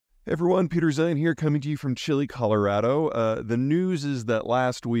Hey everyone, Peter Zeihan here, coming to you from Chile, Colorado. The news is that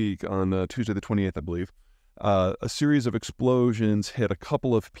last week, on Tuesday the 28th, I believe, a series of explosions hit a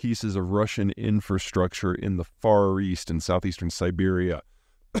couple of pieces of Russian infrastructure in the Far East and southeastern Siberia,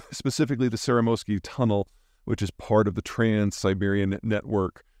 specifically the Seremoski Tunnel, which is part of the Trans-Siberian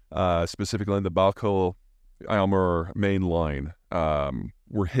network, specifically in the Baikal-Amur main line,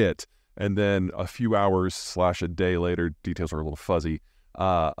 were hit. And then a few hours / a day later, details are a little fuzzy,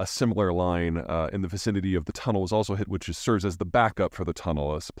 a similar line in the vicinity of the tunnel was also hit, which serves as the backup for the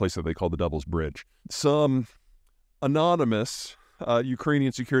tunnel, a place that they call the Devil's Bridge. Some anonymous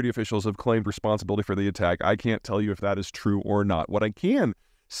Ukrainian security officials have claimed responsibility for the attack. I can't tell you if that is true or not. What I can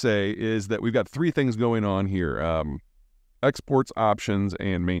say is that we've got three things going on here: exports, options,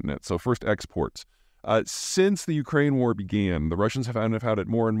 and maintenance. So first, exports. Since the Ukraine war began, the Russians have had it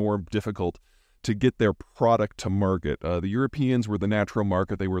more and more difficult to get their product to market. The Europeans were the natural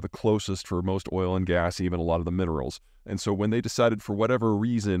market. They were the closest for most oil and gas, even a lot of the minerals. And so when they decided for whatever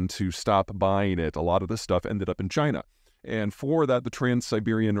reason to stop buying it, a lot of this stuff ended up in China. And for that, the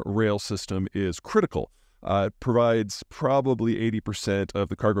Trans-Siberian rail system is critical. It provides probably 80% of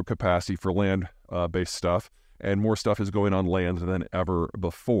the cargo capacity for land-based stuff, and more stuff is going on land than ever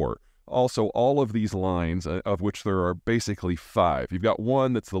before. Also, all of these lines, of which there are basically 5. You've got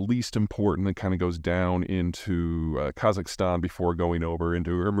one that's the least important that kind of goes down into Kazakhstan before going over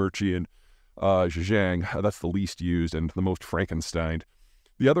into Urumqi and Zhejiang. That's the least used and the most Frankensteined.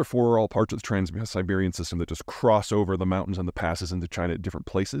 The other 4 are all parts of the Trans-Siberian system that just cross over the mountains and the passes into China at different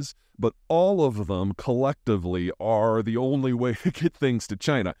places. But all of them collectively are the only way to get things to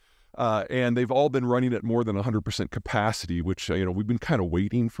China. And they've all been running at more than 100% capacity, which, we've been kind of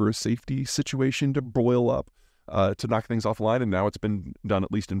waiting for a safety situation to boil up, to knock things offline. And now it's been done,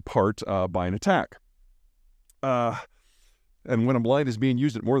 at least in part, by an attack. And when a line is being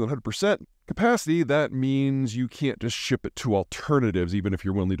used at more than 100% capacity, that means you can't just ship it to alternatives, even if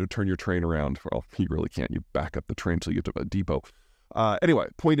you're willing to turn your train around. Well, you really can't. You back up the train till you get to a depot. Anyway,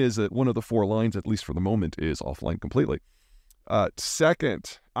 point is that one of the 4 lines, at least for the moment, is offline completely.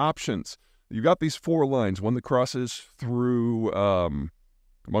 Second, options. You've got these 4 lines, one that crosses through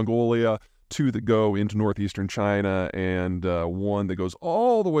Mongolia, 2 that go into northeastern China, and 1 that goes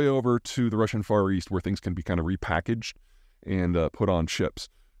all the way over to the Russian Far East, where things can be kind of repackaged and put on ships.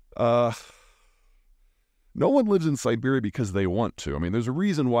 No one lives in Siberia because they want to. I mean, there's a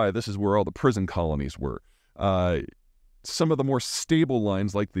reason why this is where all the prison colonies were. Some of the more stable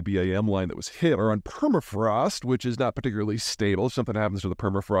lines, like the BAM line that was hit, are on permafrost, which is not particularly stable. If something happens to the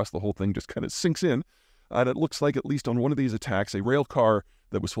permafrost, the whole thing just kind of sinks in. And it looks like, at least on one of these attacks, a rail car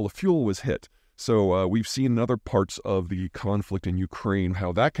that was full of fuel was hit. So we've seen in other parts of the conflict in Ukraine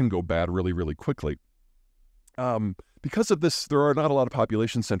how that can go bad really, really quickly. Because of this, there are not a lot of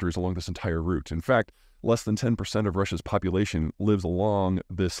population centers along this entire route. In fact, less than 10% of Russia's population lives along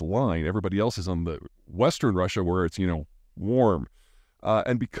this line. Everybody else is on the western Russia, where it's, warm.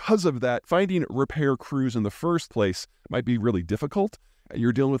 And because of that, finding repair crews in the first place might be really difficult.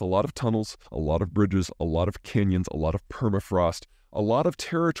 You're dealing with a lot of tunnels, a lot of bridges, a lot of canyons, a lot of permafrost, a lot of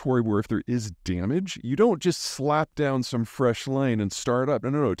territory where if there is damage, you don't just slap down some fresh line and start up.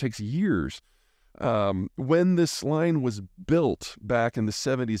 No, it takes years. When this line was built back in the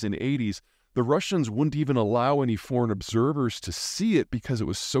 70s and 80s, the Russians wouldn't even allow any foreign observers to see it because it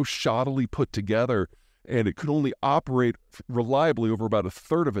was so shoddily put together, and it could only operate reliably over about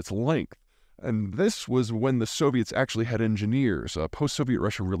 1/3 of its length. And this was when the Soviets actually had engineers. Post-Soviet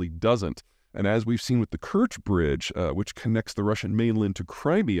Russia really doesn't. And as we've seen with the Kerch Bridge, which connects the Russian mainland to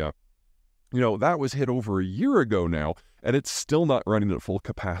Crimea, that was hit over a year ago now, and it's still not running at full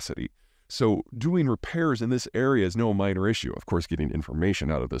capacity. So doing repairs in this area is no minor issue. Of course, getting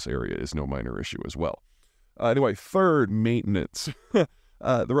information out of this area is no minor issue as well. Anyway, third, maintenance.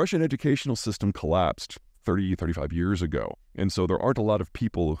 The Russian educational system collapsed 35 years ago. And so there aren't a lot of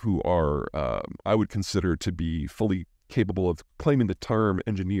people who are, I would consider to be fully capable of claiming the term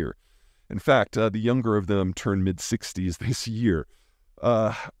engineer. In fact, the younger of them turned mid-60s this year.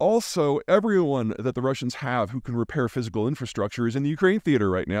 Also, everyone that the Russians have who can repair physical infrastructure is in the Ukraine theater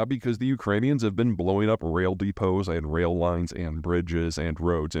right now, because the Ukrainians have been blowing up rail depots and rail lines and bridges and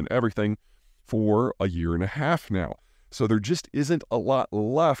roads and everything for a year and a half now. So there just isn't a lot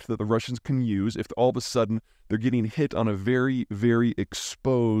left that the Russians can use if all of a sudden they're getting hit on a very, very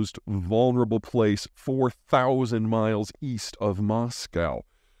exposed, vulnerable place 4,000 miles east of Moscow.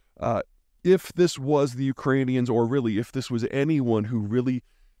 If this was the Ukrainians, or really if this was anyone who really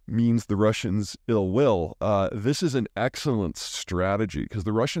means the Russians' ill will. This is an excellent strategy because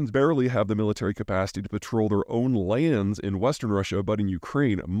the Russians barely have the military capacity to patrol their own lands in Western Russia, but in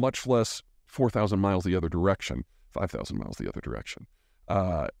Ukraine, much less 4,000 miles the other direction, 5,000 miles the other direction.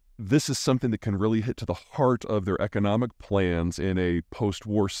 This is something that can really hit to the heart of their economic plans in a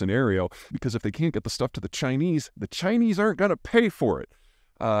post-war scenario, because if they can't get the stuff to the Chinese aren't going to pay for it.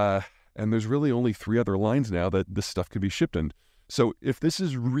 And there's really only 3 other lines now that this stuff can be shipped in. So if this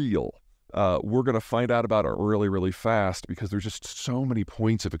is real, we're going to find out about it really, really fast, because there's just so many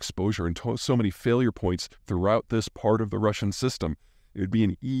points of exposure and so many failure points throughout this part of the Russian system. It would be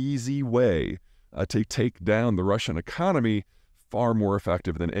an easy way to take down the Russian economy, far more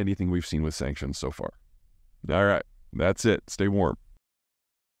effective than anything we've seen with sanctions so far. All right, that's it. Stay warm.